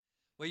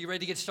Well, you ready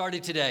to get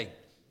started today?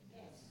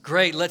 Yes.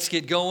 Great, let's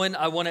get going.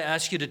 I want to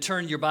ask you to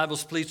turn your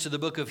Bibles, please, to the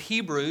book of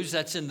Hebrews.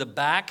 That's in the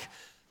back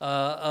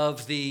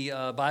of the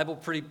Bible,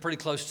 pretty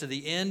close to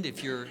the end.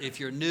 If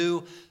you're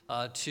new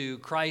to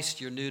Christ,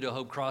 you're new to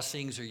Hope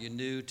Crossings, or you're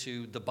new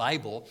to the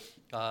Bible,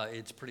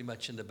 it's pretty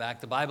much in the back.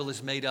 The Bible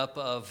is made up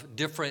of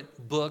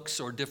different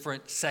books or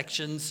different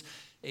sections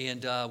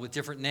and with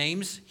different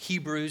names.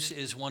 Hebrews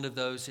is one of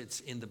those. It's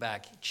in the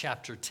back,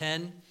 chapter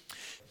 10.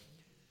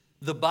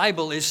 The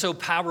Bible is so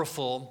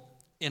powerful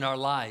in our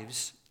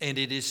lives, and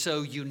it is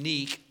so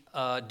unique,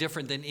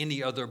 different than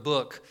any other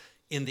book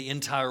in the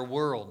entire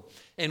world.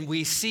 And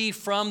we see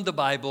from the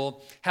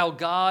Bible how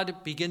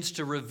God begins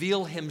to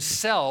reveal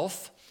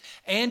himself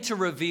and to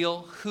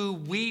reveal who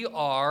we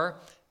are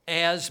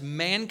as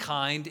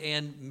mankind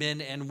and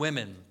men and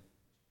women.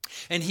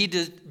 And he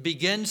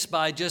begins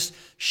by just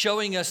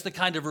showing us the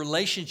kind of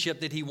relationship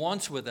that he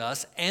wants with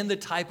us and the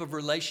type of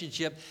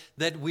relationship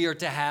that we are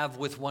to have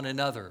with one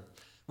another.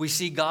 We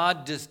see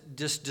God just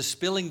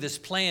dispelling this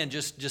plan,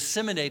 just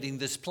disseminating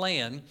this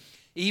plan,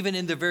 even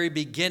in the very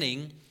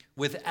beginning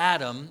with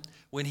Adam,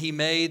 when he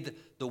made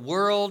the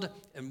world,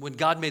 and when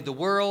God made the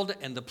world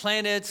and the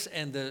planets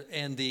and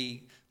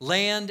the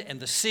land and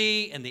the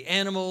sea and the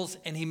animals,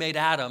 and he made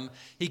Adam.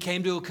 He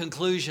came to a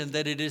conclusion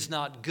that it is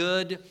not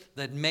good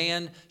that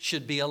man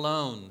should be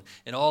alone.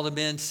 And all the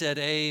men said,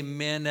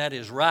 amen, that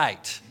is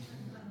right.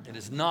 It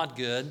is not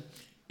good.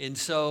 And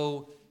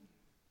so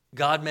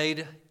God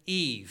made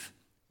Eve.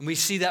 And we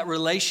see that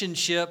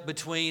relationship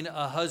between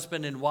a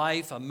husband and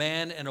wife, a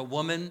man and a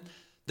woman,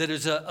 that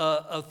is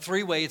a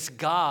three-way. It's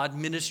God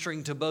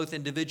ministering to both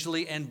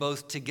individually and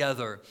both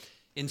together.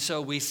 And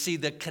so we see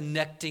the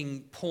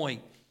connecting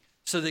point,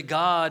 so that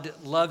God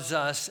loves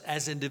us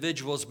as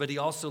individuals, but he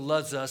also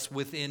loves us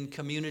within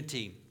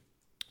community.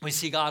 We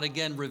see God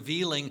again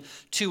revealing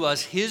to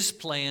us his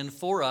plan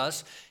for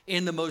us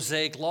in the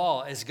Mosaic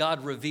Law, as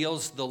God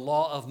reveals the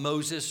law of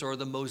Moses, or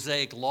the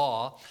Mosaic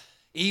Law.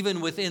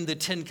 Even within the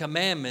Ten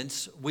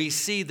Commandments, we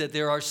see that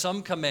there are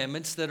some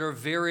commandments that are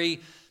very,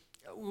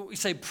 we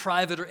say,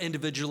 private or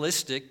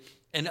individualistic,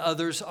 and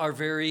others are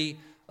very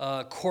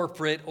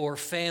corporate or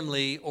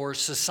family or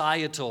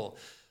societal.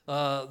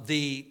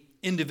 The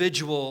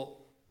individual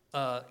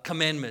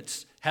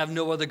commandments: have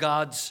no other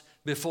gods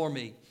before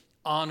me,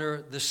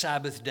 honor the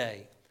Sabbath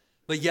day.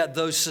 But yet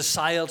those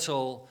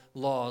societal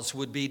laws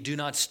would be: do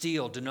not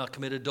steal, do not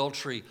commit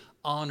adultery,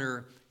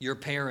 honor your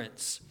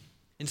parents.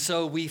 And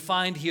so we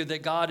find here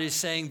that God is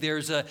saying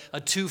there's a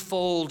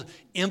twofold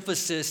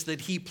emphasis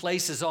that he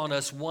places on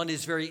us. One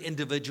is very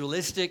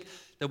individualistic,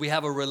 that we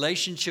have a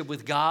relationship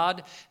with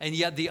God, and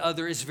yet the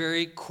other is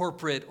very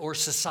corporate or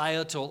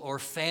societal or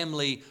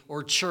family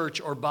or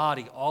church or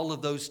body. All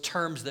of those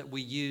terms that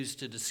we use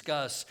to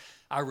discuss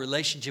our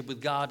relationship with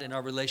God and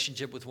our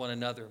relationship with one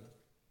another.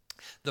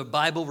 The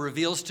Bible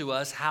reveals to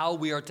us how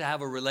we are to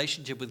have a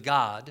relationship with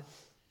God,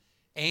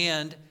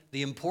 and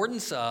the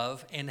importance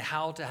of and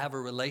how to have a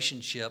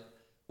relationship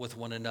with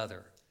one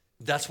another.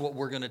 That's what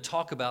we're going to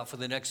talk about for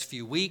the next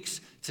few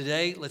weeks.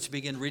 Today, let's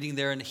begin reading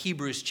there in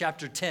Hebrews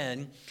chapter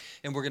 10,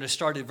 and we're going to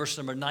start at verse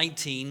number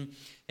 19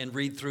 and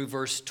read through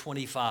verse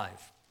 25.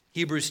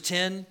 Hebrews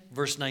 10,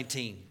 verse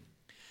 19.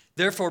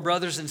 Therefore,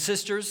 brothers and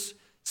sisters,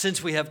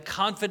 since we have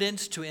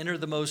confidence to enter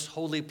the most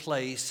holy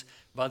place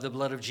by the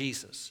blood of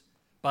Jesus,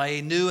 by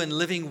a new and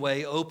living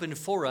way opened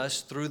for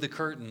us through the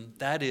curtain,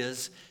 that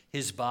is,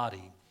 his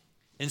body.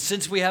 And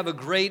since we have a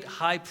great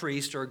high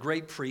priest, or a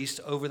great priest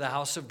over the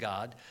house of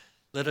God,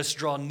 let us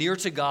draw near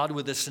to God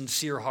with a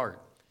sincere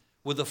heart,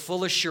 with the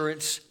full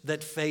assurance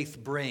that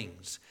faith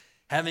brings,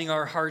 having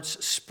our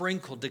hearts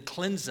sprinkled to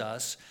cleanse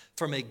us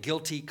from a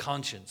guilty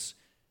conscience,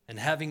 and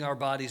having our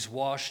bodies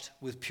washed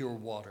with pure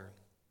water.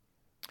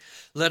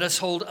 Let us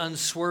hold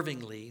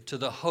unswervingly to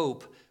the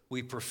hope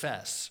we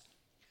profess,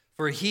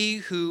 for he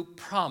who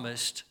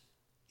promised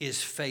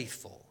is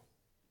faithful.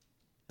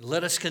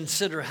 Let us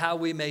consider how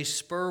we may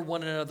spur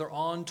one another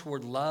on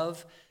toward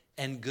love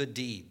and good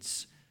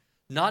deeds,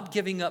 not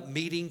giving up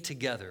meeting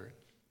together,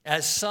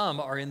 as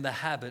some are in the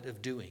habit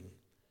of doing,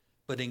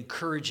 but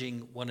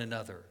encouraging one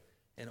another,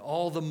 and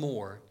all the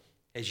more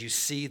as you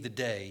see the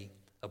day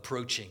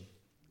approaching.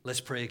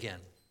 Let's pray again.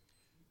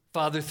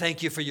 Father,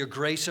 thank you for your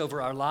grace over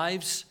our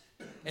lives,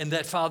 and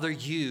that, Father,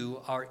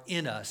 you are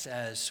in us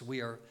as we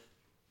are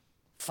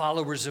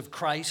followers of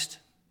Christ.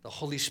 The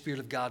Holy Spirit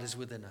of God is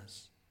within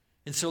us.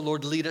 And so,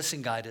 Lord, lead us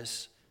and guide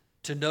us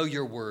to know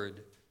your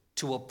word,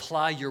 to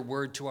apply your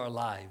word to our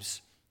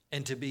lives,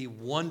 and to be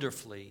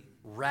wonderfully,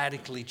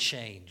 radically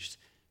changed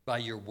by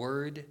your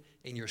word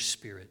and your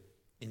spirit.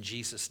 In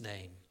Jesus'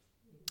 name,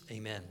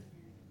 amen.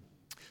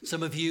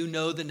 Some of you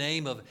know the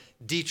name of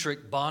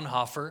Dietrich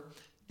Bonhoeffer.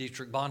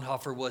 Dietrich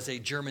Bonhoeffer was a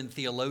German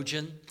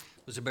theologian,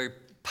 was a very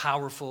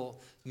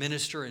powerful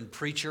minister and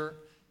preacher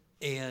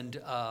and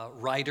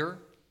writer,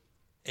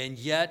 and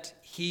yet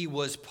he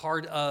was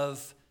part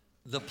of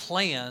the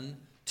plan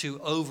to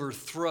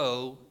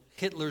overthrow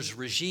Hitler's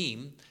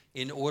regime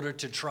in order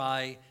to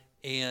try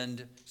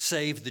and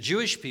save the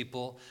Jewish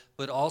people,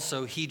 but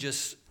also he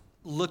just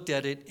looked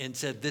at it and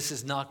said, this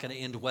is not going to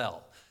end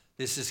well.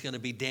 This is going to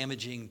be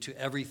damaging to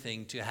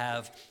everything to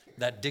have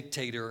that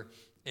dictator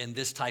and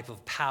this type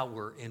of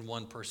power in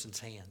one person's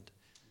hand.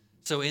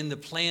 So in the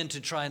plan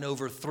to try and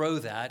overthrow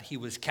that, he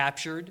was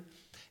captured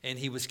and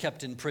he was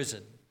kept in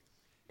prison.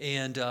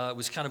 And it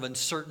was kind of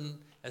uncertain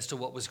as to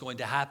what was going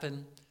to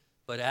happen.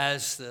 But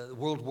as the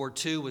World War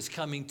II was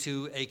coming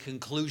to a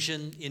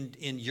conclusion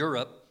in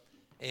Europe,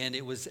 and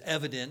it was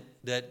evident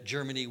that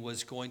Germany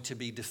was going to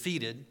be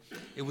defeated,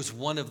 it was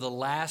one of the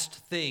last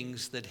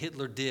things that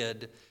Hitler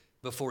did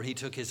before he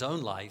took his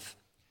own life,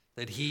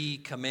 that he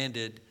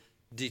commanded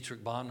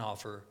Dietrich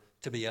Bonhoeffer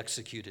to be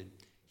executed.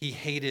 He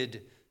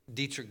hated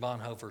Dietrich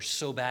Bonhoeffer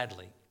so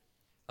badly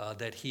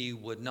that he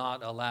would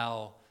not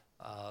allow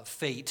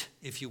fate,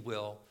 if you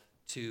will,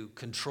 to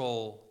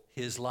control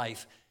his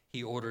life.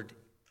 He ordered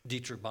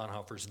Dietrich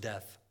Bonhoeffer's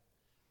death.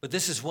 But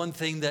this is one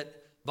thing that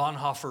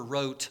Bonhoeffer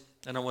wrote,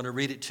 and I want to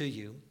read it to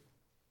you.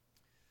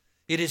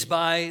 It is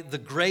by the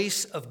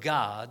grace of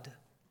God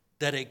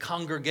that a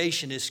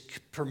congregation is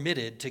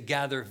permitted to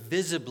gather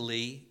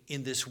visibly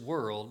in this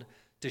world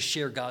to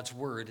share God's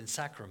word and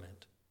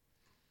sacrament.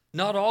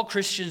 Not all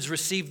Christians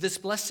receive this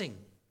blessing.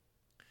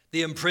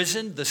 The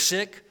imprisoned, the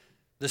sick,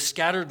 the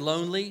scattered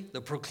lonely,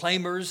 the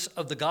proclaimers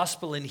of the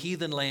gospel in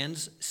heathen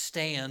lands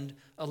stand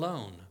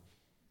alone.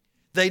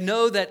 They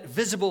know that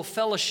visible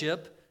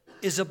fellowship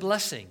is a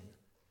blessing.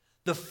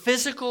 The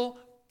physical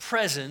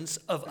presence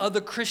of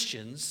other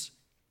Christians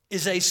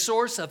is a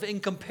source of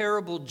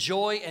incomparable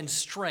joy and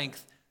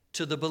strength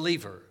to the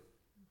believer.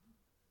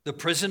 The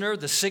prisoner,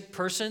 the sick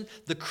person,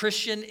 the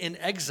Christian in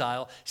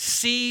exile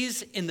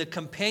sees in the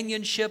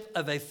companionship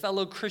of a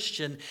fellow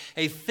Christian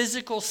a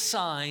physical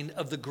sign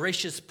of the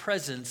gracious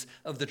presence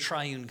of the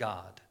triune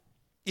God.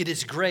 It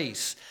is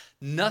grace,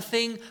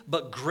 nothing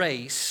but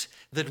grace,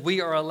 that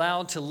we are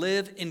allowed to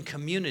live in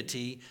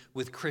community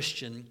with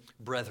Christian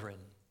brethren.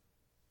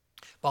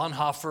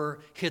 Bonhoeffer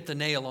hit the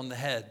nail on the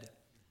head.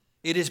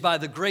 It is by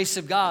the grace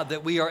of God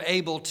that we are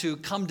able to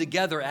come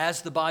together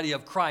as the body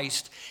of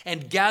Christ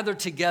and gather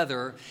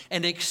together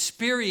and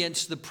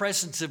experience the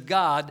presence of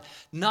God,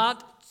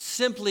 not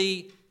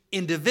simply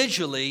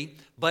individually,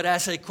 but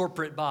as a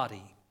corporate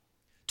body,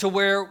 to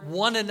where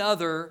one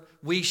another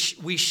we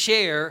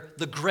share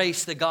the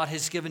grace that God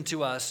has given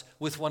to us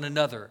with one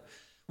another.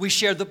 We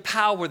share the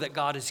power that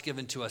God has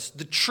given to us,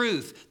 the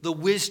truth, the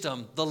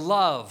wisdom, the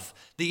love,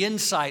 the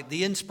insight,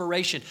 the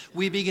inspiration.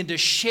 We begin to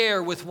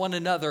share with one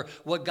another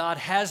what God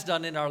has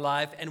done in our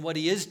life and what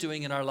He is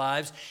doing in our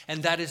lives,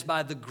 and that is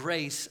by the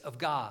grace of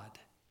God.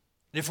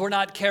 And if we're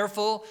not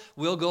careful,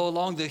 we'll go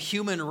along the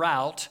human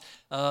route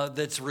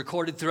that's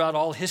recorded throughout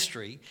all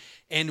history,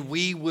 and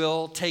we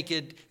will take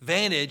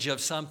advantage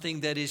of something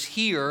that is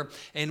here,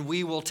 and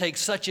we will take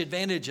such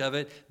advantage of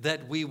it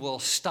that we will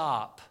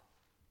stop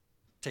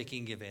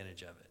taking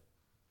advantage of it.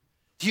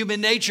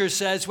 Human nature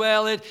says,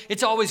 well,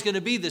 it's always going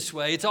to be this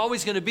way. It's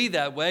always going to be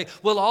that way.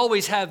 We'll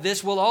always have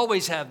this. We'll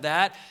always have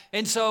that.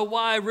 And so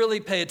why really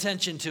pay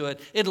attention to it?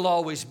 It'll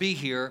always be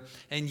here.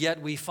 And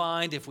yet we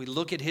find, if we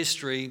look at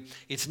history,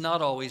 it's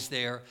not always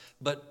there.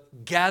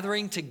 But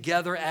gathering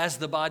together as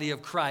the body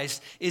of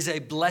Christ is a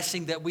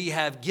blessing that we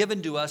have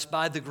given to us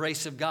by the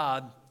grace of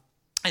God.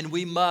 And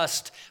we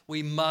must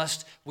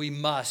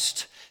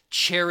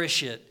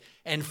cherish it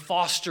and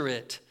foster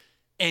it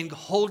and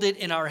hold it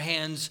in our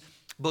hands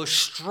both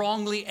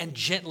strongly and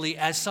gently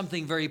as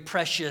something very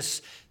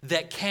precious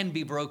that can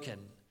be broken.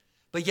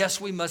 But yes,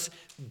 we must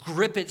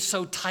grip it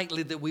so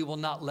tightly that we will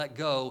not let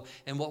go.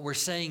 And what we're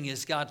saying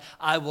is, God,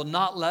 I will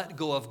not let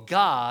go of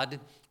God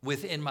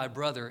within my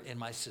brother and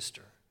my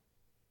sister.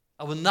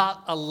 I will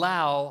not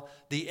allow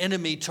the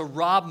enemy to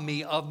rob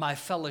me of my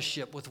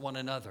fellowship with one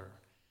another.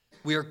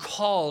 We are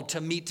called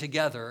to meet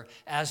together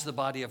as the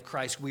body of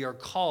Christ. We are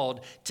called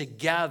to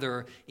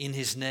gather in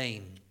His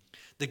name.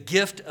 The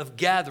gift of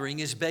gathering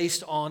is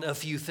based on a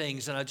few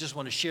things, and I just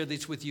want to share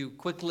these with you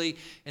quickly,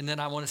 and then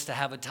I want us to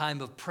have a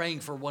time of praying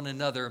for one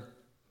another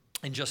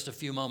in just a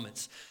few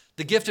moments.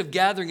 The gift of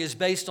gathering is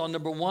based on,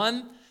 number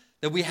one,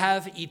 that we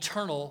have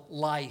eternal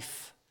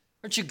life.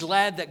 Aren't you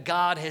glad that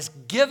God has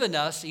given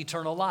us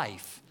eternal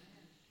life?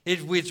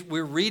 We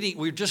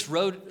just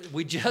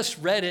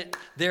read it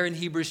there in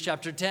Hebrews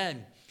chapter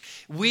 10.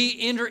 We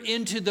enter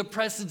into the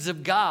presence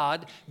of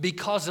God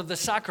because of the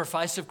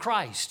sacrifice of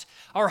Christ.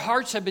 Our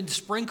hearts have been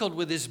sprinkled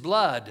with His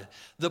blood,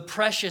 the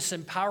precious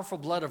and powerful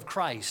blood of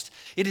Christ.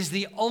 It is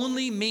the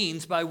only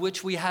means by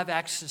which we have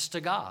access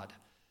to God.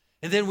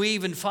 And then we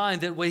even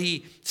find that what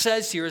he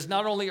says here is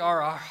not only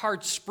are our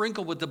hearts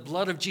sprinkled with the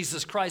blood of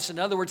Jesus Christ, in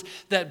other words,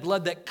 that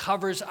blood that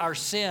covers our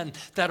sin,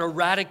 that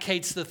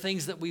eradicates the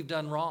things that we've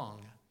done wrong.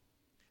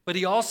 But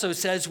he also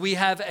says we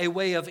have a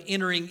way of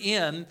entering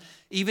in,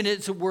 even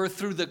as it were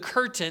through the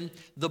curtain,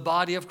 the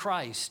body of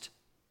Christ.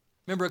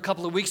 Remember a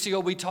couple of weeks ago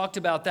we talked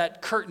about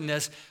that curtain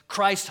as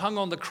Christ hung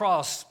on the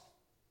cross,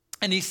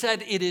 and He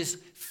said, "It is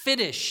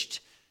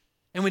finished."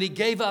 And when He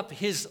gave up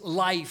His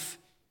life,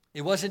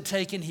 it wasn't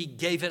taken, He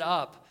gave it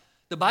up.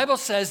 The Bible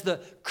says the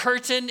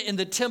curtain in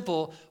the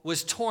temple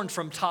was torn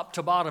from top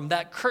to bottom.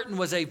 That curtain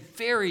was a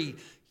very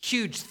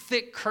huge,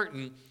 thick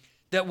curtain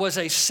that was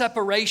a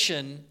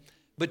separation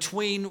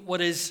between what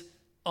is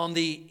on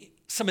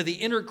some of the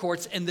inner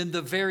courts and then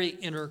the very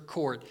inner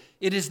court.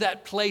 It is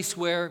that place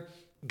where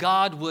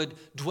God would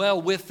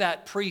dwell with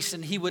that priest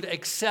and he would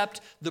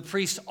accept the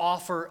priest's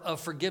offer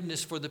of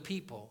forgiveness for the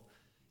people.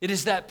 It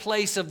is that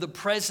place of the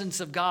presence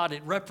of God.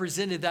 It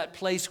represented that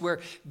place where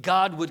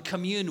God would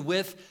commune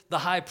with the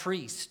high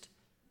priest.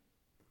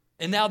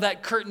 And now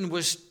that curtain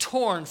was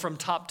torn from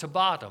top to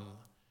bottom.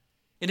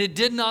 And it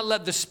did not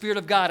let the Spirit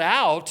of God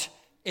out,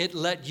 it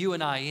let you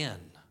and I in.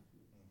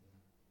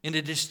 And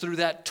it is through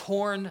that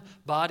torn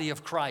body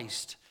of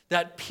Christ,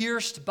 that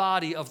pierced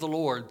body of the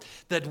Lord,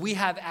 that we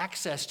have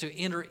access to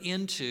enter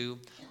into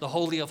the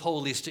Holy of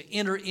Holies, to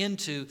enter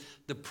into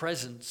the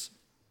presence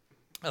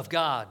of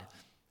God.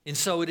 And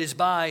so it is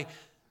by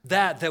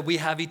that we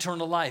have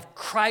eternal life.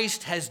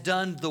 Christ has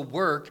done the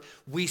work.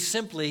 We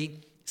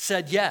simply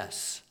said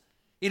yes.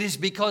 It is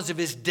because of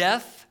his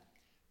death,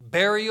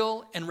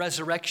 burial, and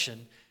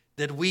resurrection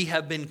that we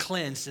have been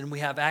cleansed and we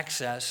have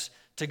access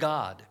to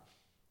God.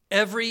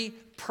 Every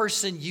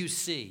person you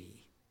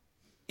see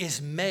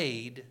is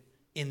made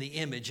in the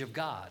image of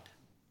God.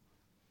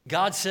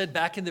 God said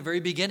back in the very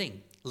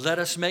beginning, let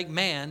us make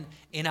man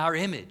in our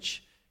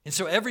image. And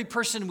so every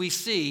person we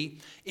see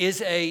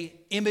is an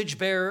image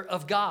bearer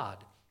of God.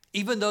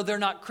 Even though they're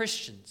not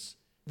Christians,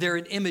 they're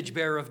an image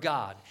bearer of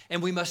God.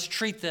 And we must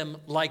treat them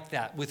like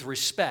that, with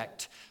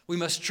respect. We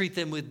must treat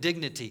them with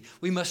dignity.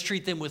 We must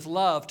treat them with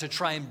love to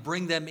try and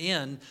bring them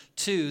in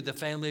to the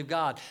family of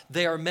God.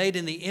 They are made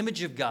in the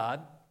image of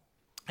God,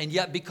 and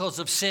yet because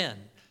of sin,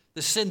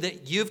 the sin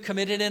that you've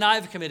committed and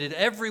I've committed,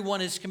 everyone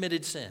has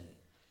committed sin.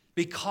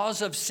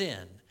 Because of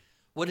sin,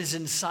 what is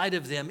inside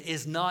of them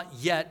is not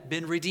yet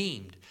been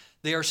redeemed.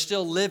 They are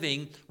still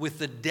living with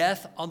the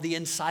death on the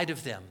inside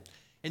of them.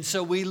 And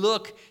so we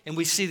look and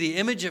we see the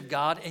image of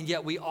God, and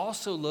yet we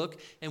also look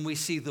and we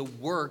see the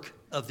work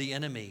of the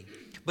enemy.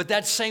 But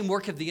that same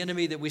work of the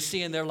enemy that we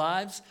see in their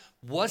lives,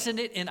 wasn't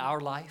it in our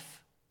life?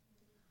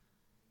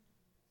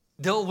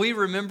 Don't we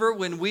remember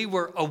when we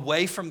were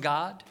away from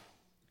God?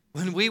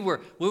 When we were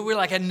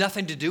like had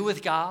nothing to do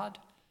with God?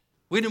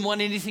 We didn't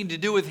want anything to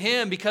do with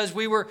him because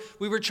we were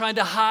trying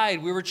to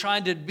hide. We were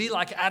trying to be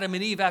like Adam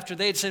and Eve after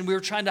they had sinned. We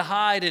were trying to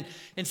hide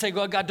and say,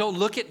 well, God, don't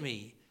look at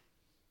me.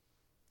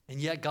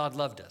 And yet God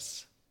loved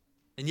us.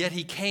 And yet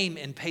he came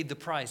and paid the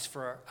price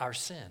for our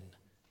sin.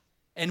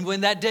 And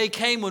when that day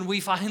came when we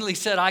finally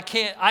said, I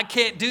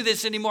can't do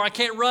this anymore. I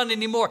can't run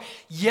anymore.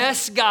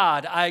 Yes,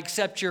 God, I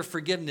accept your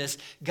forgiveness.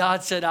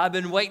 God said, I've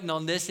been waiting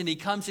on this. And he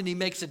comes and he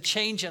makes a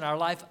change in our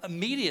life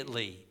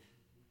immediately.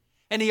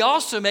 And he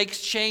also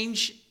makes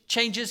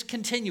changes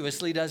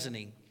continuously, doesn't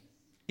he?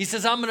 He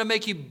says, I'm going to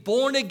make you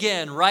born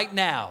again right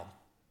now.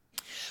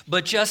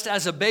 But just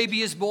as a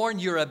baby is born,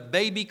 you're a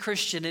baby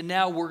Christian, and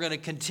now we're going to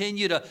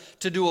continue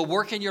to do a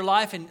work in your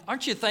life. And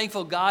aren't you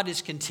thankful God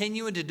is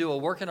continuing to do a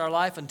work in our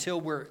life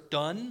until we're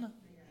done?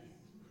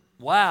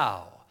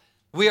 Wow.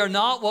 We are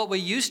not what we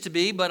used to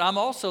be, but I'm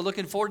also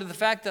looking forward to the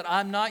fact that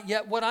I'm not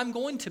yet what I'm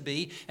going to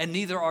be, and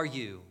neither are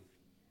you.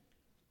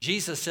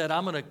 Jesus said,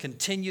 I'm going to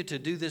continue to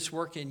do this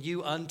work in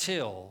you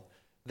until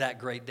that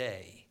great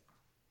day.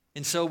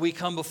 And so we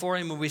come before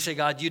him and we say,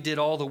 God, you did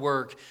all the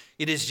work.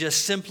 It is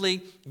just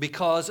simply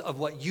because of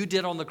what you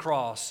did on the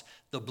cross,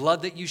 the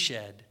blood that you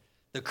shed,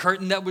 the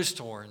curtain that was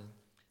torn,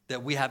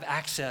 that we have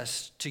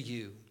access to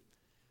you.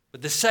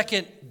 But the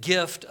second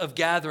gift of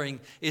gathering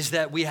is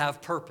that we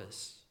have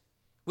purpose.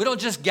 We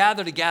don't just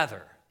gather to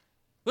gather.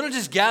 We don't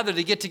just gather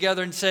to get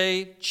together and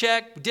say,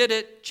 check, did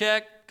it,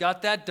 check,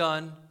 got that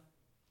done.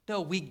 No,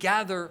 we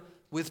gather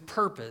with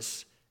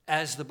purpose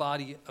as the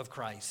body of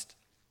Christ.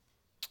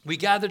 We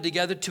gather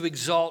together to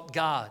exalt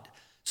God.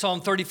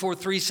 Psalm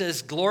 34:3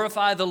 says,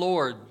 glorify the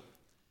Lord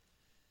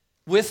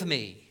with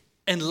me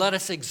and let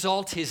us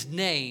exalt his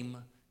name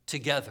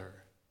together.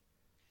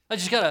 I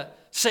just got to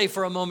say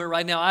for a moment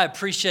right now, I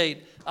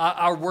appreciate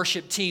our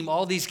worship team.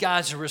 All these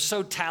guys who are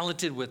so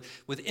talented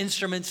with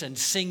instruments and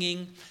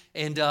singing.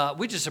 And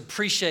we just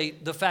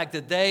appreciate the fact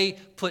that they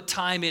put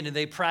time in and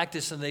they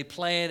practice and they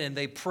plan and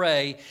they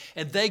pray.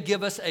 And they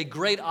give us a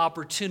great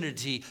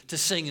opportunity to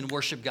sing and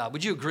worship God.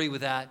 Would you agree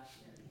with that?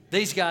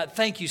 These guys,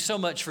 thank you so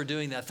much for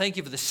doing that. Thank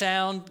you for the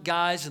sound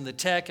guys and the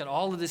tech and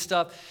all of this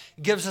stuff.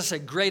 It gives us a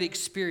great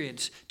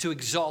experience to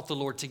exalt the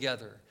Lord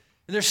together.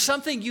 And there's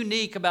something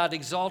unique about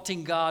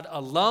exalting God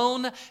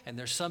alone, and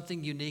there's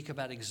something unique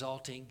about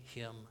exalting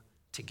him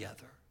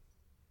together.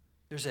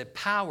 There's a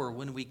power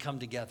when we come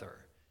together.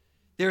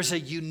 There's a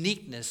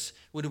uniqueness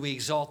when we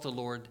exalt the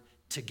Lord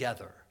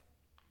together.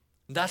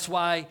 And that's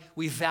why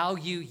we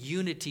value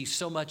unity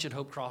so much at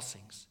Hope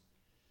Crossings.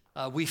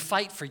 We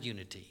fight for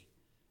unity.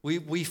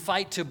 We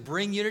fight to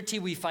bring unity.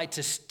 We fight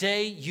to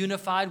stay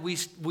unified.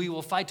 We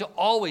will fight to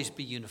always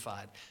be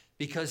unified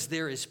because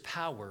there is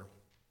power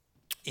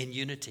in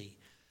unity.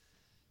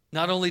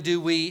 Not only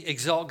do we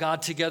exalt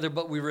God together,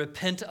 but we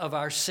repent of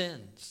our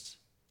sins.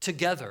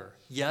 together.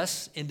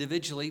 Yes,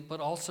 individually, but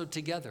also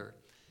together.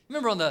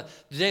 Remember on the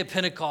day of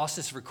Pentecost,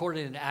 it's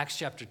recorded in Acts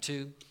chapter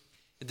 2.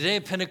 The day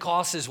of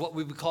Pentecost is what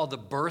we would call the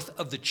birth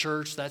of the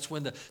church. That's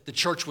when the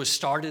church was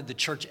started, the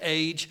church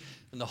age,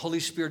 and the Holy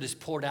Spirit is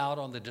poured out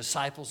on the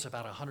disciples,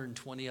 about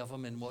 120 of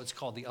them in what's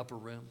called the upper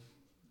room.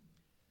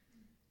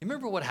 You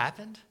remember what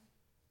happened?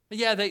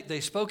 Yeah,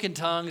 they spoke in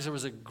tongues. There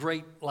was a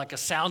great, like a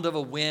sound of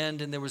a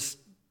wind, and there was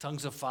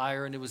tongues of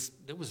fire, and it was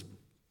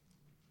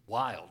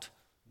wild.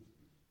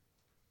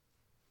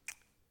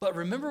 But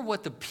remember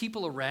what the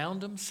people around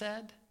them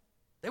said?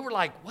 They were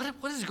like,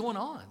 what is going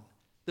on?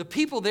 The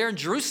people there in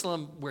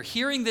Jerusalem were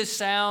hearing this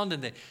sound,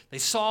 and they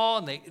saw,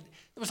 and it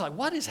was like,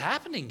 what is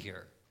happening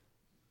here?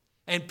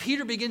 And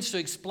Peter begins to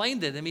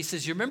explain to them. He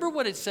says, you remember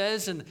what it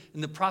says in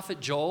the prophet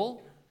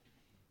Joel?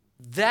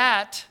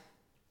 That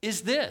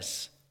is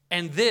this,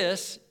 and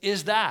this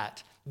is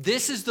that.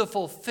 This is the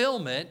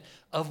fulfillment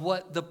of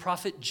what the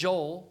prophet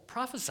Joel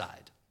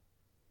prophesied.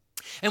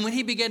 And when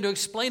he began to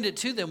explain it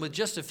to them with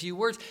just a few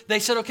words, they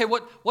said, okay,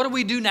 what do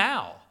we do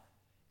now?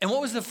 And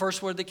what was the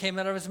first word that came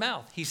out of his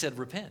mouth? He said,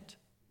 repent.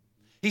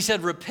 He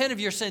said, repent of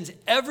your sins,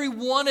 every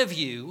one of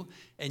you,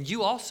 and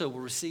you also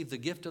will receive the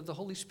gift of the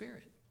Holy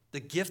Spirit, the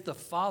gift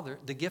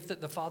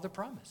that the Father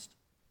promised.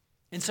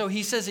 And so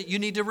he says that you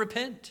need to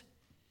repent.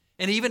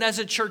 And even as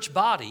a church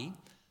body,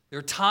 there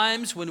are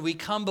times when we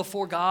come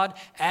before God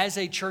as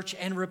a church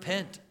and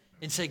repent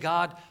and say,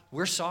 God,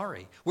 we're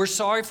sorry. We're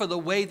sorry for the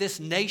way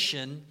this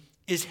nation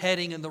is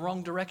heading in the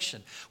wrong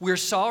direction. We're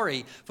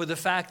sorry for the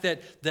fact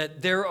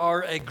that there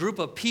are a group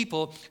of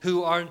people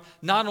who are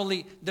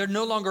they're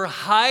no longer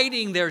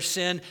hiding their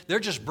sin, they're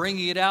just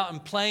bringing it out in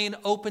plain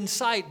open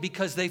sight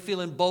because they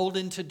feel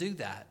emboldened to do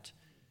that.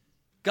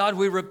 God,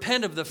 we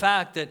repent of the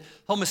fact that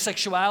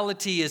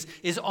homosexuality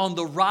is on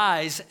the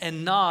rise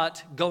and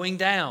not going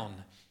down.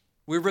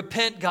 We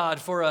repent, God,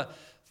 for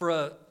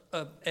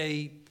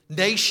a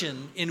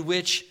nation in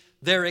which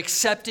they're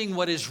accepting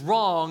what is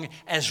wrong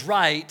as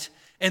right,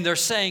 and they're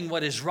saying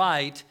what is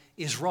right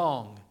is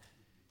wrong.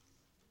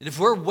 And if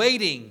we're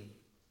waiting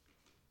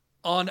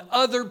on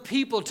other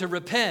people to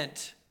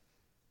repent,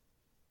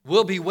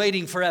 we'll be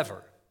waiting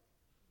forever.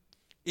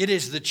 It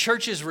is the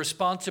church's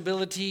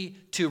responsibility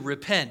to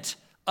repent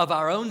of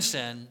our own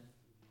sin,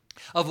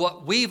 of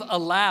what we've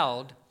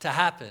allowed to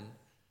happen,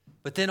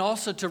 but then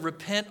also to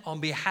repent on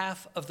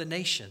behalf of the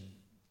nation.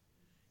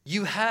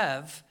 You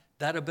have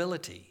that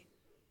ability.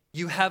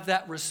 You have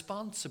that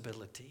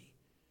responsibility.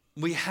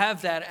 We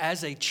have that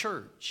as a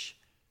church,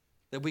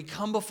 that we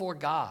come before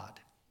God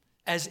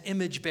as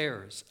image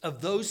bearers of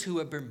those who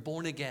have been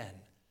born again,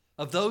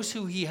 of those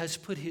who he has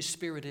put his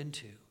Spirit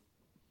into,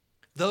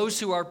 those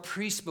who are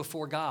priests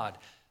before God.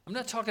 I'm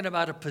not talking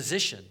about a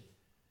position.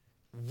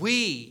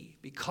 We,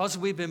 because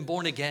we've been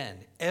born again,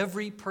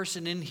 every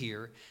person in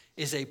here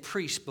is a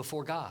priest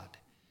before God.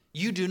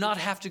 You do not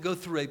have to go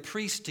through a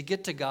priest to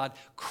get to God.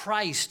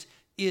 Christ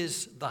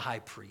is the high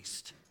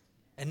priest.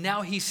 And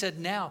now he said,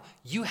 now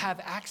you have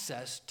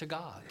access to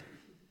God.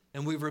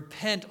 And we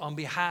repent on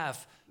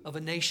behalf of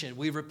a nation.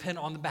 We repent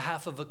on the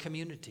behalf of a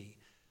community.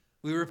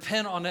 We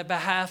repent on the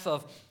behalf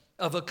of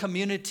a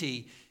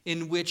community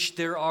in which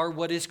there are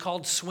what is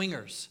called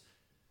swingers.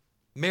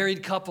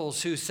 Married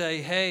couples who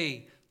say,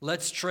 hey,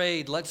 let's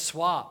trade, let's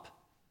swap.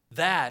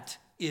 That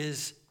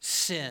is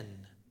sin.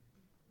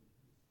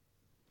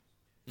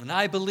 And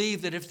I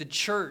believe that if the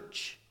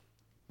church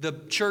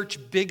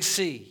big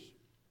C,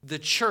 the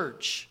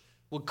church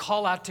would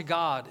call out to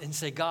God and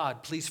say,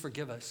 God, please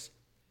forgive us.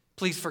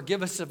 Please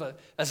forgive us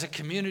as a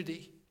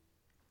community.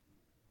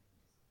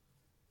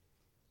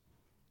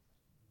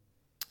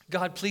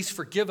 God, please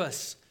forgive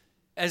us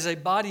as a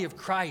body of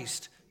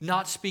Christ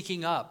not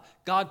speaking up.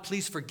 God,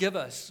 please forgive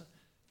us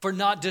for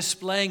not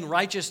displaying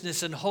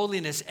righteousness and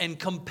holiness and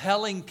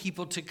compelling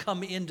people to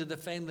come into the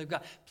family of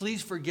God.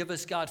 Please forgive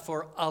us, God,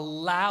 for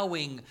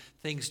allowing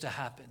things to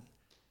happen.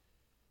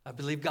 I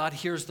believe God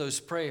hears those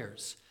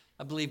prayers.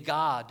 I believe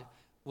God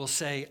will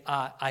say,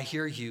 I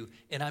hear you,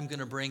 and I'm going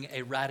to bring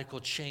a radical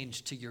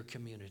change to your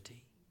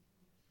community.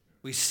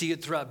 We see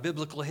it throughout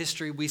biblical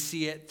history. We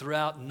see it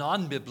throughout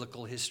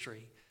non-biblical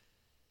history.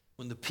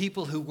 When the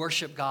people who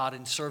worship God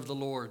and serve the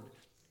Lord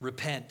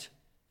repent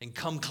and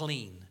come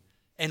clean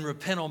and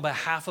repent on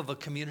behalf of a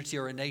community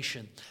or a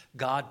nation,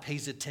 God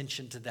pays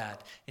attention to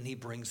that, and he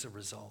brings a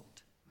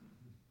result.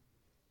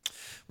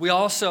 We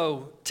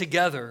also,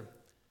 together,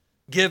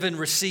 give and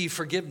receive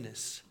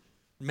forgiveness.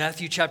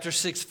 Matthew chapter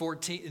 6,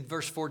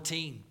 verse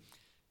 14,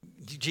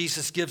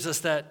 Jesus gives us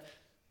that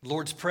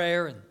Lord's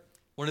Prayer, and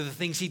one of the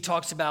things he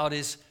talks about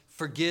is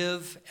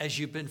forgive as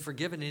you've been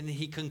forgiven, and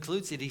he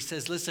concludes it. He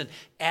says, listen,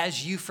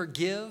 as you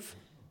forgive,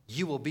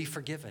 you will be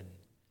forgiven.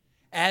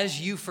 As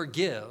you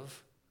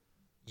forgive,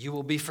 you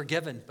will be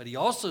forgiven. But he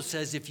also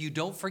says if you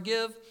don't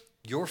forgive,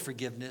 your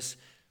forgiveness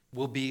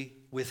will be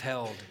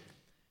withheld.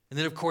 And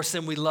then, of course,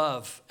 then we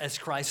love as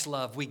Christ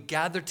loved. We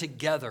gather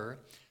together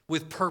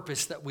with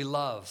purpose that we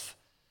love.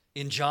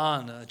 In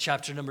John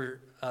chapter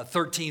number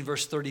 13,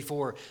 verse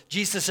 34,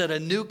 Jesus said, a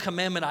new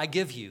commandment I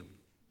give you,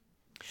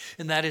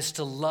 and that is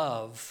to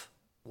love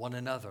one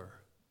another.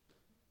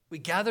 We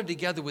gather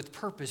together with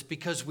purpose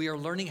because we are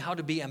learning how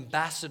to be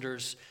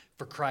ambassadors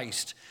for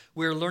Christ.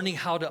 We are learning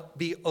how to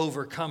be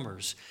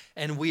overcomers,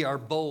 and we are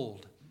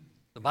bold.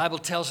 The Bible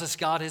tells us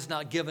God has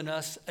not given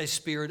us a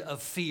spirit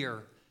of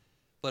fear,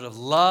 but of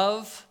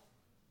love,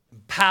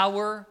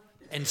 power,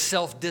 and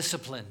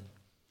self-discipline.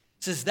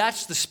 It says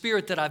that's the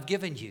spirit that I've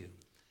given you.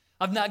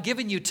 I've not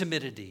given you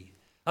timidity.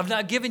 I've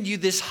not given you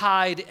this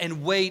hide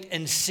and wait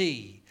and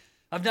see.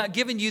 I've not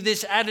given you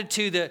this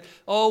attitude that,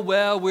 oh,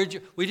 well,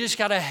 we just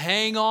got to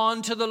hang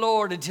on to the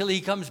Lord until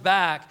he comes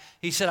back.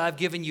 He said, I've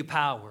given you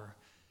power.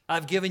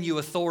 I've given you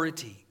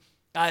authority.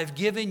 I've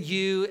given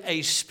you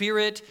a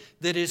spirit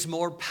that is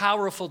more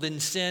powerful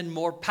than sin,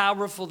 more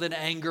powerful than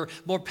anger,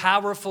 more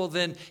powerful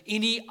than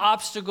any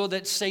obstacle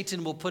that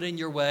Satan will put in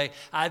your way.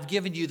 I've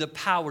given you the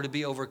power to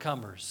be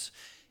overcomers.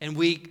 And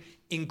we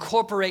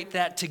incorporate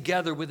that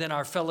together within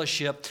our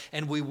fellowship,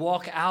 and we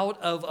walk out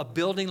of a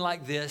building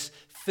like this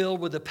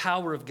filled with the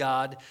power of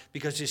God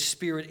because his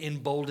spirit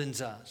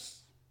emboldens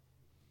us.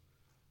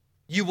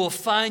 You will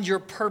find your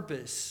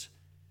purpose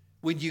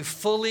when you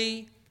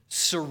fully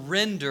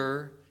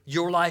surrender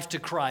your life to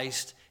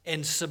Christ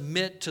and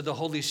submit to the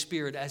Holy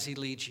Spirit as he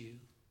leads you.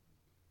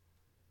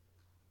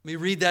 Let me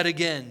read that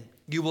again.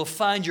 You will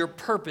find your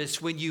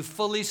purpose when you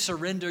fully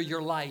surrender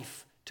your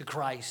life to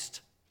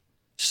Christ.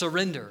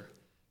 Surrender.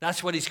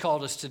 That's what he's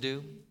called us to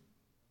do.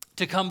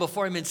 To come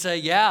before him and say,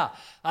 yeah,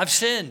 I've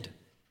sinned.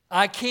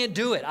 I can't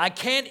do it. I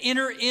can't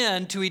enter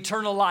into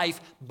eternal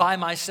life by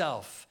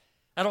myself.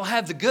 I don't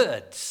have the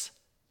goods.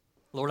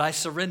 Lord, I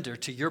surrender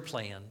to your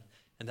plan,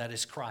 and that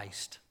is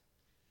Christ.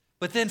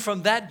 But then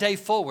from that day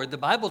forward, the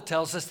Bible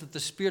tells us that the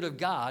Spirit of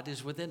God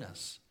is within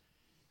us.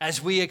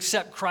 As we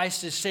accept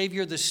Christ as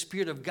Savior, the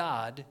Spirit of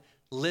God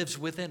lives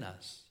within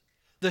us.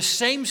 The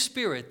same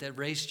Spirit that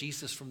raised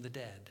Jesus from the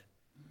dead.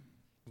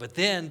 But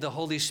then the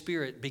Holy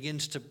Spirit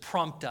begins to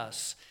prompt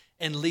us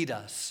and lead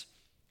us.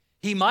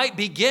 He might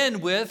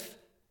begin with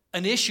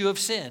an issue of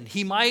sin.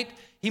 He might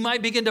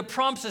begin to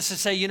prompt us to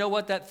say, you know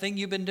what, that thing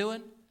you've been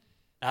doing?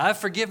 I've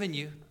forgiven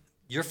you.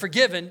 You're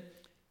forgiven,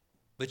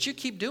 but you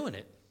keep doing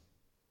it.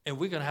 And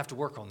we're going to have to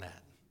work on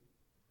that.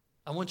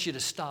 I want you to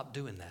stop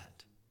doing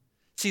that.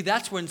 See,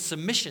 that's when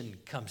submission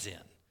comes in.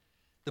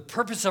 The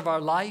purpose of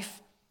our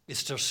life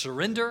is to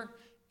surrender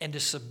and to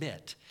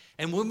submit.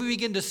 And when we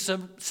begin to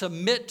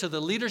submit to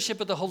the leadership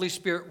of the Holy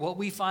Spirit, what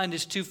we find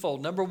is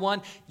twofold. Number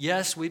one,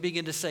 yes, we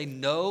begin to say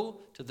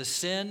no to the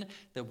sin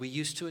that we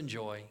used to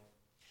enjoy.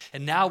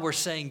 And now we're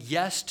saying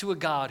yes to a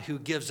God who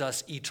gives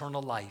us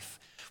eternal life.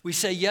 We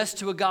say yes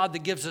to a God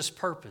that gives us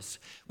purpose.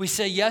 We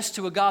say yes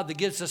to a God that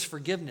gives us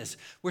forgiveness.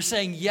 We're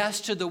saying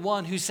yes to the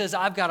one who says,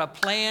 I've got a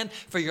plan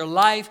for your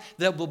life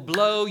that will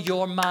blow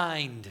your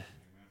mind.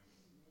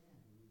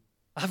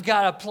 I've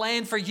got a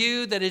plan for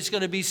you that is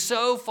going to be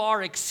so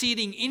far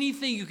exceeding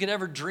anything you could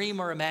ever dream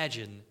or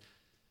imagine.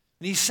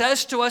 And he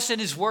says to us in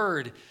his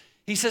word,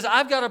 he says,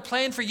 I've got a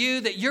plan for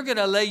you that you're going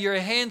to lay your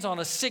hands on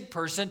a sick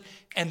person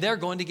and they're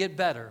going to get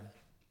better.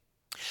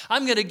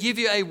 I'm going to give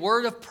you a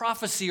word of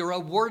prophecy or a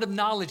word of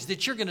knowledge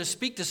that you're going to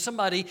speak to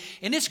somebody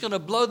and it's going to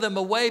blow them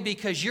away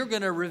because you're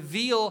going to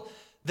reveal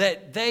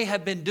that they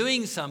have been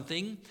doing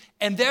something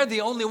and they're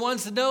the only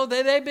ones that know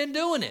that they've been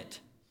doing it.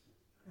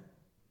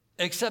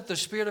 Except the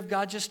Spirit of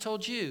God just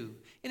told you.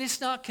 And it's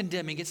not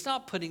condemning, it's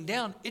not putting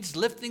down, it's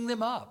lifting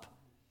them up.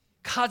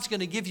 God's going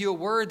to give you a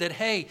word that,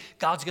 hey,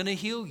 God's going to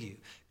heal you.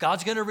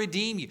 God's going to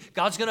redeem you.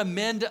 God's going to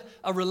mend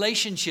a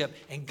relationship.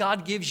 And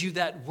God gives you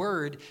that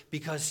word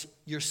because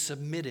you're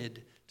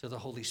submitted to the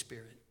Holy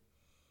Spirit.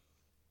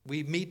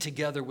 We meet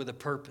together with a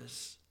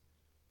purpose.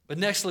 But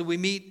nextly, we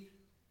meet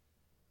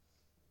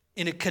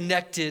in a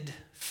connected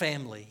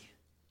family.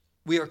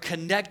 We are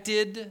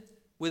connected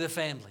with a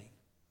family.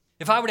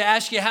 If I were to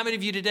ask you how many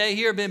of you today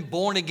here have been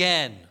born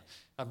again,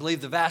 I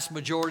believe the vast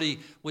majority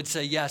would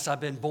say, yes,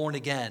 I've been born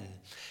again.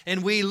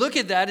 And we look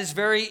at that as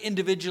very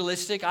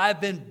individualistic.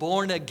 I've been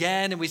born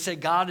again, and we say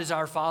God is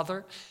our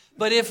Father.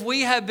 But if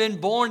we have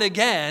been born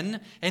again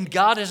and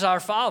God is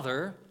our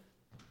Father,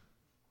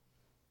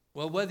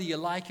 well, whether you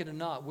like it or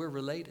not, we're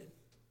related.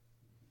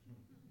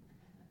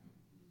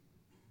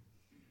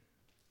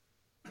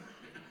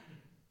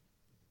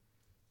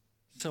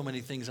 So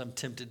many things I'm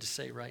tempted to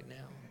say right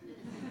now.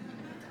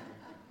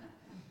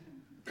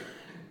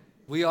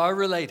 We are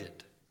related.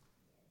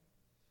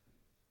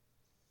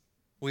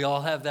 We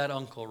all have that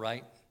uncle,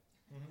 right?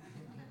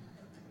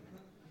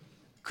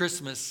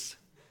 Christmas,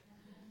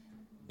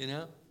 you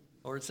know,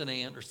 or it's an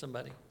aunt or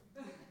somebody.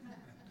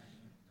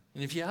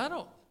 And if I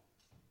don't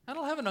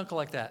have an uncle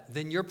like that,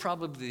 then you're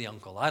probably the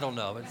uncle. I don't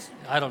know.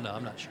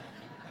 I'm not sure.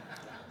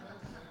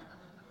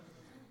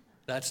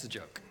 That's the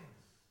joke.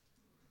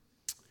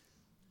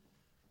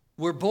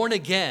 We're born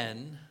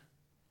again,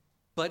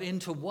 but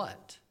into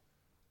what?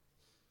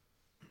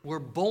 We're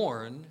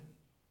born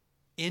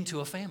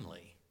into a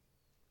family.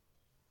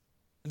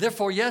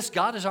 Therefore, yes,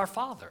 God is our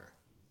Father.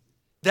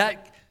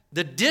 That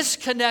the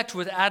disconnect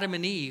with Adam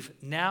and Eve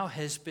now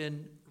has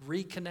been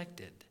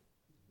reconnected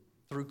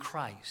through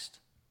Christ.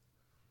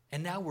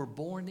 And now we're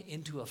born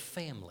into a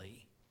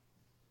family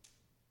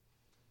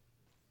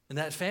And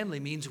that family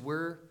means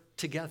we're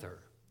together,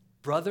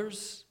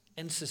 brothers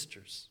and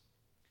sisters.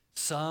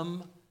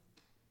 Some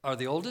are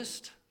the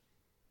oldest.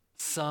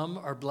 Some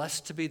are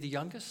blessed to be the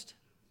youngest.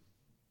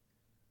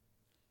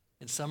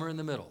 And some are in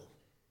the middle.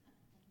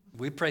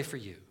 We pray for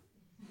you.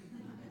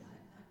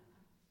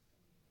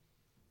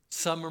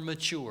 Some are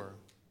mature.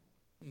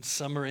 And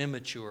some are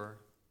immature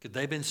because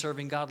they've been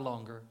serving God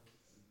longer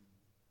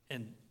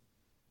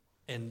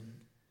and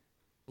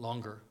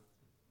longer.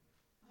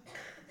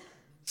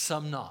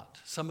 Some not.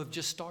 Some have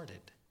just started.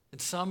 And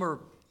some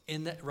are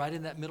right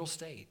in that middle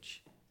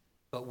stage.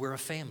 But we're a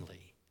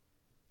family.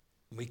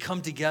 When we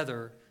come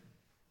together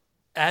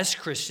as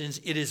Christians,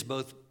 it is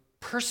both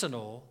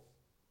personal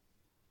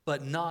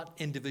but not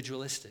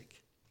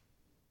individualistic.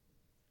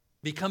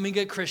 Becoming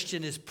a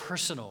Christian is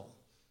personal.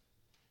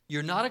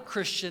 You're not a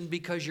Christian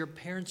because your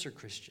parents are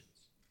Christians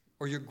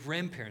or your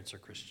grandparents are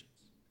Christians.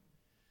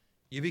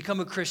 You become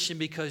a Christian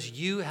because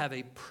you have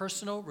a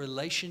personal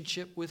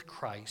relationship with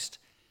Christ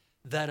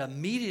that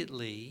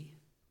immediately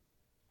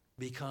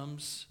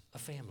becomes a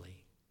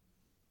family.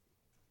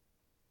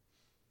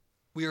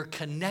 We are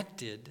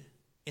connected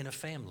in a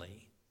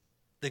family.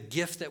 The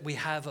gift that we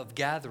have of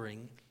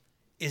gathering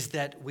is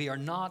that we are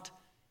not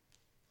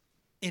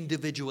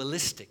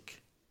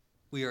individualistic.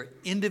 We are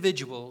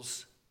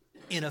individuals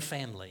in a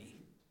family.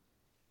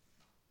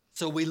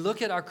 So we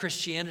look at our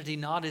Christianity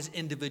not as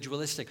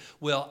individualistic.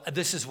 Well,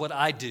 this is what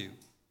I do.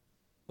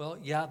 Well,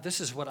 yeah,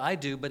 this is what I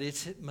do, but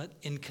it's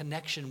in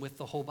connection with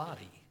the whole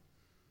body.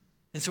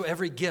 And so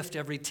every gift,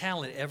 every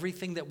talent,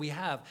 everything that we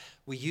have,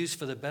 we use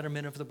for the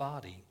betterment of the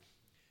body.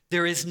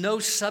 There is no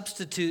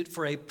substitute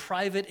for a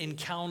private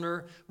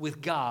encounter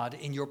with God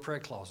in your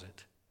prayer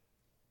closet.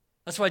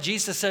 That's why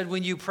Jesus said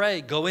when you pray,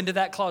 go into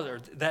that closet,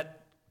 or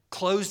that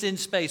closed-in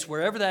space,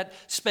 wherever that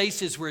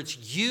space is where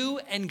it's you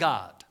and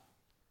God.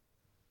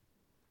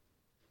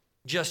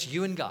 Just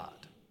you and God.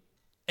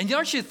 And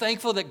aren't you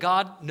thankful that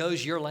God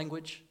knows your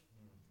language?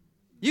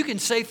 You can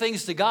say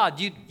things to God.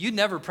 You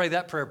never pray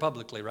that prayer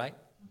publicly, right?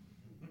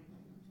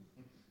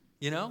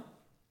 You know?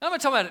 I'm not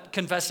talking about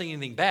confessing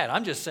anything bad.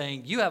 I'm just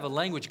saying you have a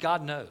language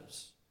God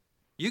knows.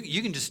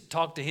 You can just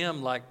talk to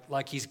him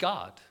like he's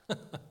God.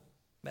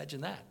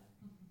 Imagine that.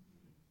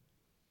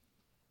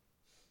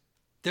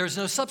 There's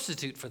no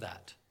substitute for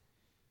that.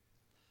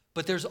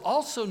 But there's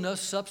also no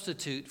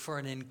substitute for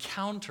an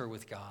encounter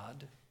with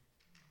God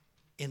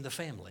in the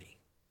family.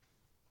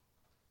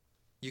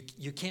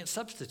 You can't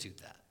substitute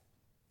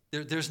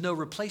that. There's no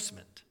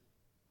replacement.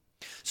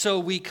 So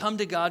we come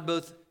to God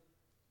both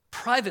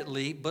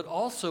privately, but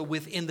also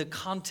within the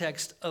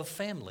context of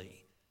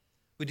family.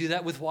 We do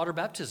that with water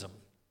baptism,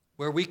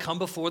 where we come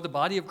before the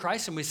body of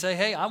Christ and we say,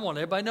 hey, I want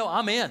everybody to know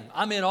I'm in.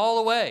 I'm in all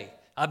the way.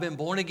 I've been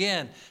born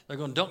again. They're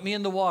going to dunk me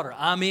in the water.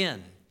 I'm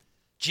in.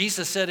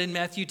 Jesus said in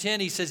Matthew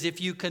 10, he says,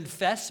 if you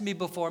confess me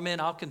before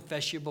men, I'll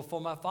confess you before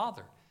my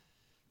Father.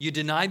 You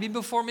deny me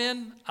before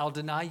men, I'll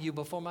deny you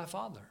before my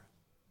Father.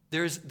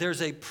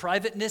 There's a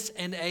privateness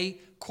and a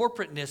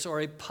corporateness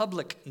or a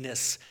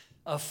publicness,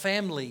 a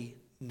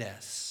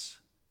familyness.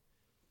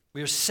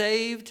 We are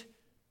saved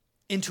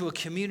into a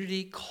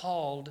community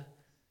called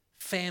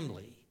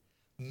family,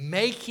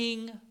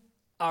 making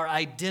our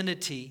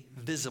identity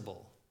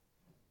visible.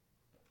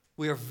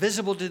 We are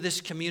visible to this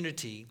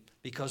community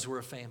because we're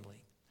a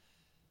family.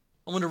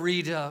 I want to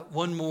read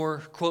one more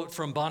quote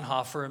from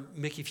Bonhoeffer.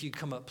 Mickey, if you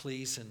come up,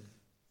 please. And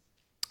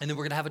then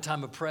we're going to have a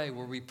time of prayer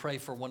where we pray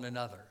for one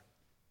another.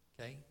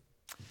 Okay?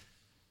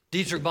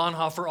 Dietrich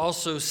Bonhoeffer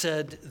also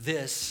said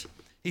this.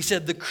 He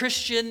said, the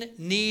Christian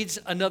needs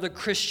another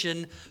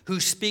Christian who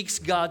speaks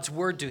God's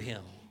word to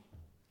him.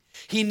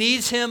 He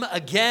needs him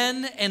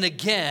again and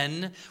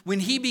again when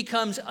he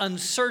becomes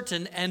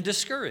uncertain and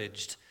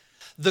discouraged.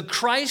 The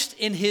Christ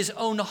in his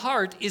own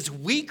heart is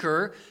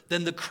weaker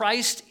than the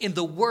Christ in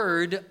the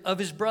word of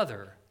his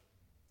brother.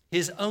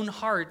 His own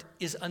heart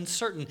is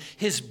uncertain.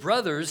 His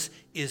brother's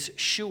is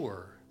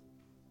sure.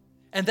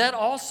 And that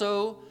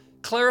also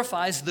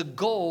clarifies the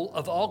goal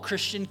of all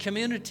Christian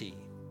community.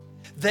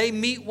 They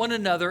meet one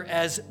another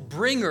as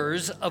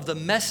bringers of the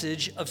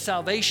message of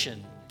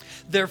salvation.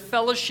 Their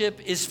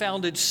fellowship is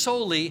founded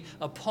solely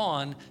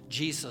upon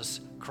Jesus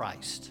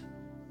Christ.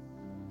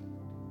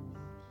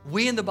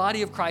 We in the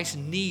body of Christ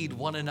need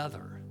one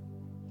another.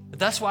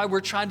 That's why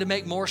we're trying to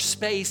make more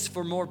space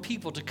for more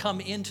people to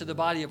come into the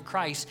body of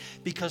Christ,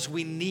 because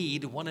we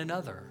need one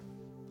another.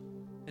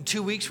 In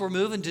 2 weeks, we're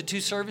moving to 2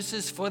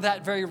 services for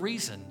that very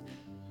reason,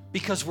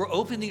 because we're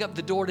opening up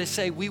the door to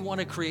say we want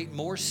to create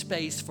more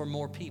space for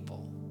more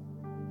people,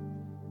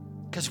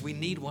 because we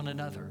need one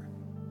another.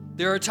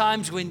 There are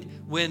times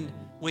when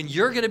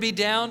you're going to be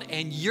down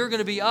and you're going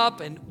to be up,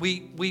 and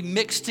we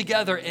mix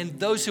together, and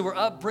those who are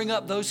up bring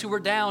up those who are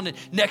down, and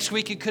next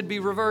week it could be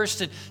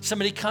reversed, and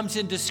somebody comes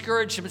in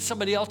discouraged, but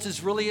somebody else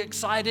is really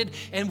excited,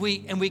 and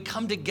we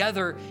come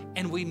together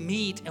and we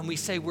meet and we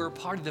say we're a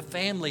part of the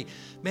family.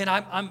 Man,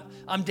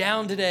 I'm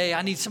down today.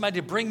 I need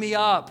somebody to bring me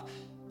up.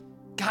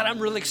 God, I'm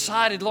really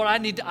excited. Lord, I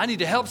need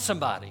to help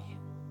somebody.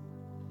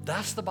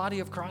 That's the body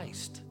of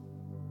Christ.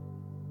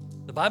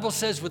 The Bible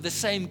says, with the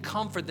same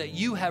comfort that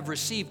you have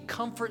received,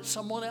 comfort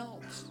someone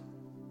else.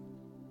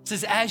 It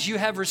says, as you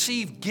have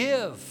received,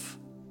 give.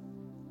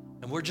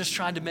 And we're just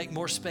trying to make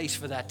more space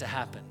for that to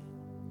happen.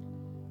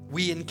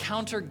 We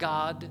encounter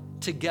God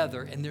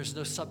together, and there's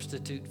no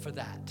substitute for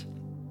that.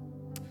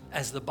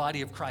 As the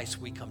body of Christ,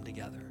 we come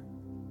together.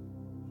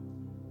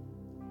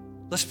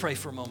 Let's pray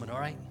for a moment,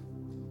 all right?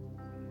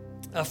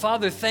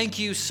 Father, thank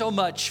you so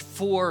much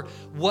for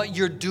what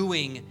you're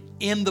doing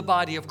in the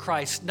body of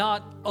Christ,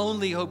 not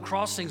only Hope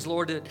Crossings,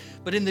 Lord,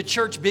 but in the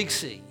church Big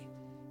C.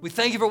 We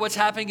thank you for what's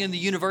happening in the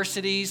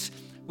universities.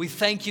 We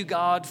thank you,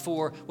 God,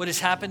 for what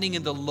is happening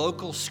in the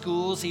local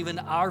schools, even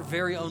our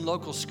very own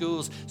local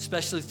schools,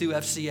 especially through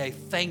FCA.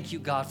 Thank you,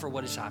 God, for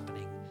what is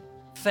happening.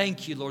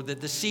 Thank you, Lord,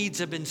 that the seeds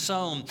have been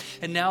sown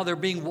and now they're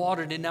being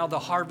watered and now the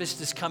harvest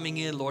is coming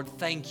in, Lord.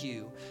 Thank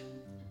you.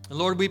 And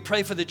Lord, we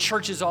pray for the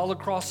churches all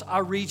across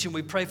our region.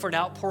 We pray for an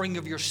outpouring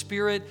of your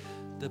Spirit,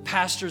 the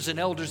pastors and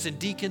elders and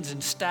deacons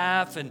and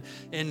staff and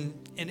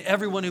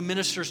everyone who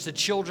ministers to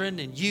children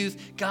and youth.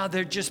 God,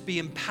 they'd just be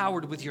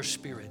empowered with your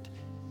Spirit.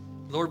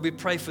 Lord, we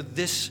pray for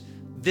this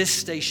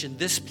station,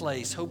 this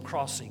place, Hope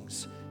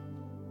Crossings.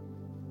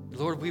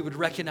 Lord, we would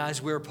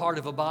recognize we're a part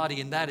of a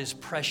body, and that is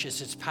precious,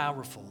 it's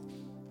powerful,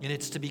 and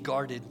it's to be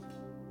guarded.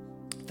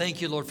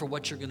 Thank you, Lord, for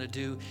what you're going to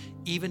do,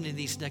 even in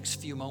these next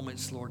few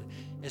moments, Lord,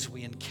 as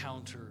we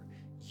encounter